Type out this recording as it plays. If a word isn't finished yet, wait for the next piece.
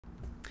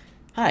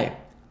Hi,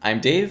 I'm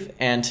Dave,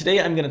 and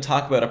today I'm going to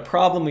talk about a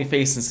problem we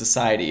face in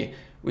society,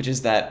 which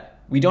is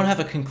that we don't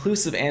have a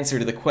conclusive answer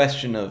to the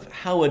question of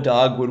how a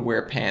dog would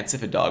wear pants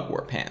if a dog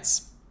wore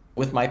pants.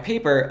 With my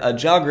paper, A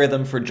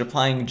Jalgorithm for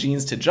Japplying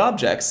Genes to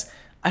Jobjects,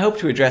 I hope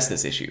to address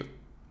this issue.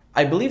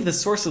 I believe the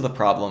source of the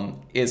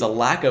problem is a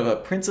lack of a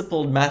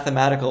principled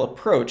mathematical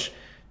approach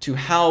to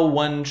how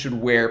one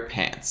should wear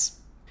pants.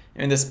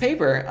 In this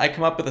paper, I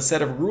come up with a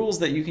set of rules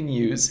that you can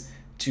use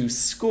to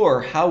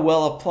score how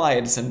well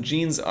applied some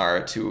genes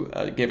are to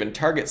a given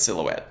target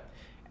silhouette.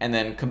 And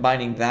then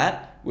combining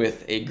that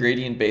with a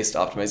gradient-based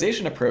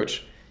optimization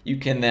approach, you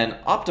can then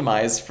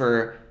optimize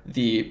for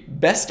the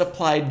best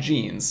applied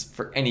genes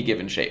for any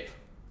given shape.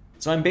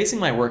 So I'm basing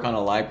my work on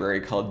a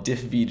library called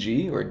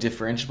diffvg, or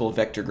Differentiable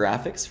Vector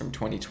Graphics, from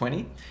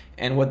 2020.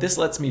 And what this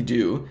lets me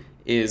do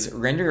is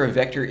render a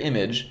vector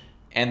image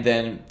and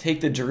then take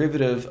the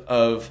derivative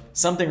of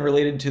something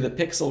related to the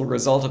pixel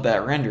result of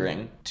that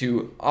rendering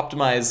to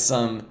optimize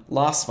some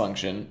loss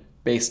function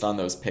based on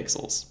those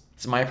pixels.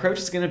 So my approach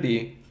is going to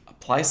be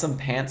apply some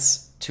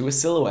pants to a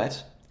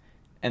silhouette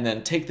and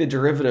then take the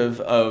derivative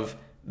of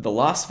the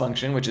loss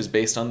function, which is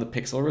based on the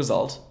pixel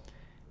result,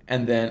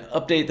 and then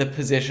update the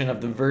position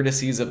of the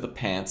vertices of the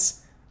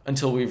pants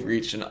until we've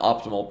reached an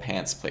optimal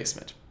pants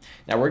placement.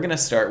 Now we're going to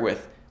start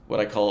with what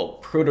I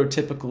call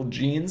prototypical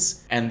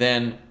genes, and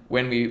then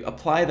when we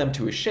apply them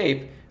to a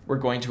shape, we're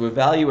going to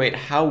evaluate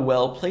how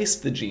well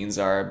placed the genes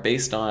are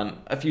based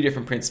on a few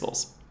different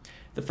principles.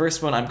 The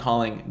first one I'm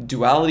calling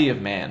duality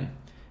of man.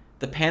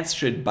 The pants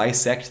should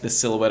bisect the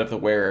silhouette of the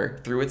wearer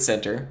through its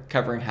center,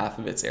 covering half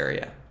of its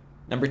area.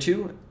 Number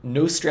two,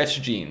 no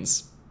stretch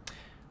genes.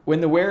 When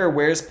the wearer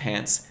wears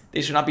pants,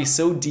 they should not be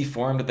so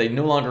deformed that they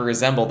no longer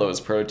resemble those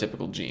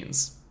prototypical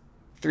genes.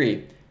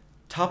 3.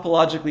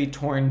 Topologically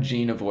torn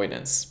gene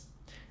avoidance.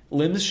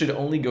 Limbs should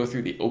only go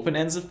through the open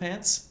ends of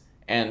pants,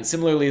 and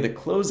similarly the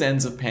closed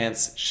ends of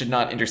pants should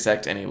not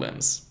intersect any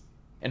limbs.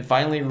 And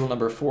finally, rule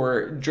number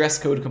 4, dress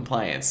code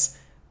compliance.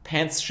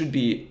 Pants should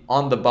be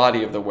on the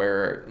body of the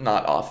wearer,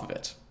 not off of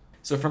it.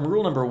 So from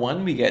rule number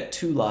 1, we get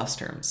two loss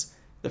terms.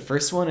 The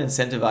first one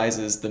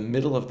incentivizes the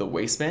middle of the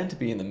waistband to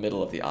be in the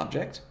middle of the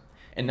object.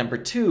 And number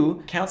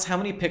 2 counts how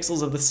many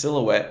pixels of the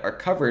silhouette are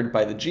covered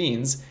by the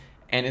genes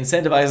and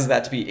incentivizes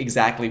that to be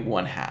exactly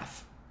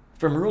 1/2.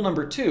 From rule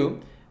number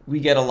 2, we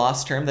get a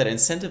loss term that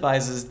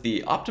incentivizes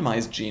the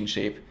optimized gene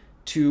shape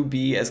to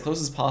be as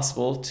close as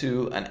possible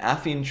to an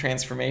affine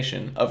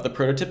transformation of the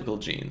prototypical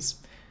genes.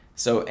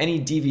 So any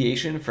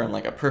deviation from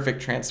like a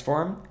perfect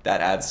transform, that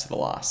adds to the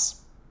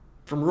loss.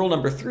 From rule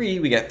number 3,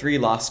 we get 3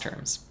 loss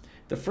terms.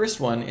 The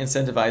first one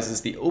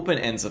incentivizes the open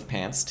ends of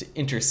pants to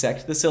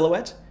intersect the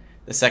silhouette.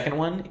 The second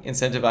one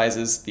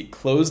incentivizes the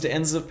closed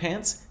ends of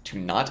pants to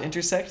not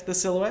intersect the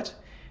silhouette.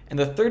 And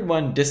the third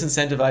one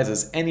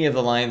disincentivizes any of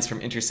the lines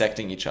from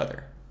intersecting each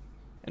other.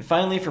 And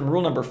finally, from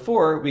rule number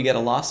 4, we get a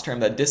loss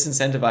term that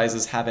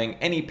disincentivizes having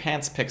any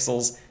pants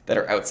pixels that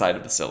are outside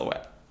of the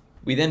silhouette.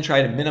 We then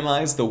try to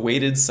minimize the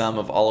weighted sum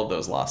of all of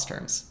those loss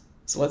terms.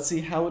 So let's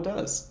see how it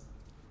does.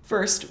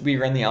 First, we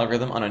run the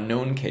algorithm on a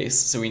known case,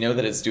 so we know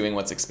that it's doing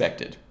what's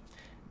expected.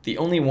 The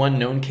only one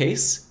known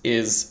case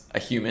is a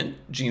human.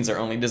 Genes are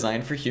only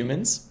designed for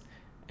humans.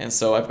 And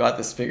so I've got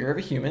this figure of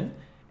a human,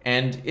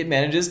 and it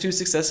manages to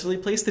successfully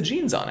place the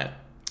genes on it.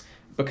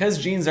 Because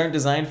genes aren't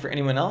designed for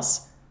anyone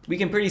else, we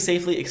can pretty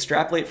safely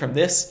extrapolate from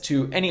this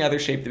to any other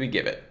shape that we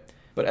give it.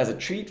 But as a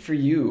treat for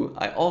you,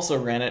 I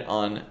also ran it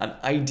on an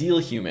ideal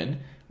human,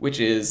 which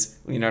is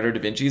Leonardo da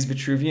Vinci's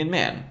Vitruvian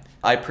Man.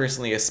 I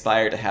personally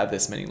aspire to have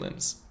this many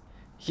limbs.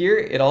 Here,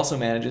 it also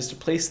manages to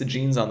place the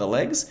genes on the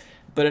legs,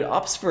 but it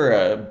opts for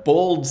a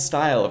bold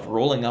style of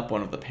rolling up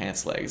one of the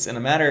pants legs in a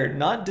manner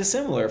not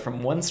dissimilar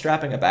from one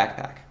strapping a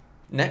backpack.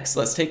 Next,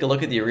 let's take a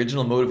look at the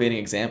original motivating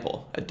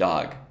example, a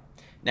dog.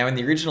 Now in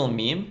the original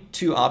meme,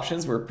 2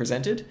 options were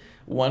presented,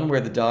 one where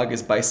the dog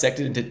is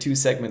bisected into 2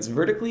 segments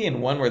vertically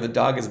and one where the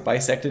dog is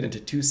bisected into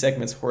 2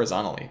 segments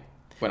horizontally.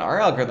 When our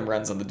algorithm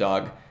runs on the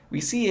dog,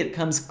 we see it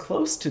comes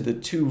close to the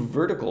 2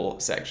 vertical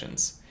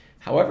sections.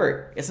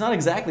 However, it's not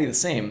exactly the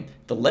same.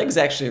 The legs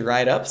actually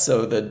ride up,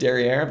 so the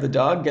derriere of the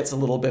dog gets a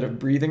little bit of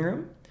breathing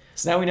room.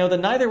 So now we know that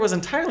neither was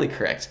entirely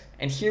correct,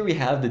 and here we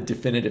have the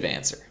definitive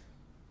answer.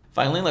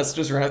 Finally, let's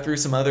just run it through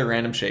some other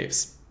random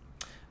shapes.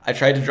 I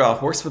tried to draw a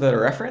horse without a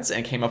reference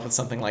and came up with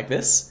something like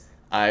this.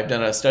 I've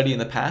done a study in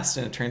the past,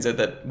 and it turns out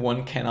that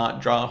one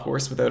cannot draw a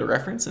horse without a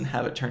reference and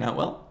have it turn out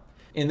well.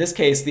 In this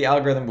case, the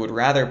algorithm would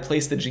rather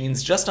place the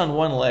genes just on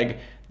one leg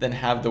than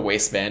have the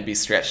waistband be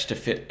stretched to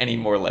fit any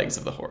more legs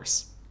of the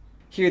horse.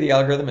 Here the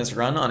algorithm is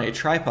run on a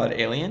tripod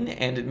alien,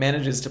 and it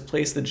manages to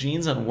place the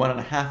genes on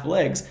 1.5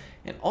 legs,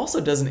 and also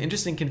does an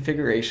interesting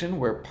configuration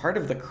where part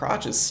of the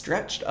crotch is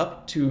stretched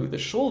up to the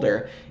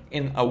shoulder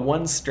in a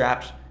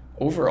one-strapped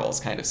overalls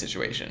kind of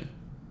situation.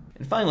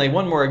 And finally,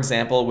 one more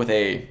example with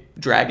a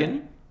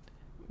dragon,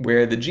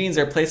 where the genes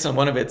are placed on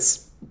one of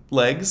its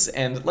legs,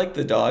 and like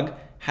the dog,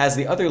 has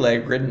the other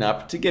leg ridden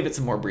up to give it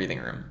some more breathing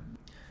room.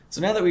 So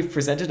now that we've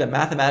presented a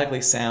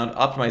mathematically sound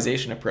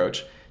optimization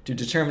approach to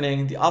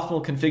determining the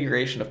optimal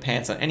configuration of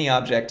pants on any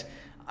object,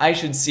 I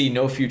should see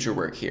no future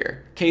work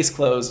here. Case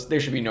closed, there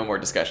should be no more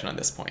discussion on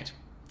this point.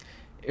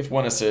 If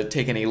one is to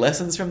take any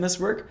lessons from this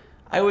work,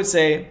 I would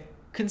say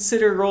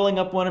consider rolling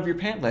up one of your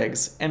pant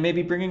legs and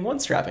maybe bringing one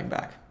strapping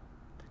back.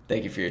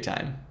 Thank you for your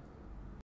time.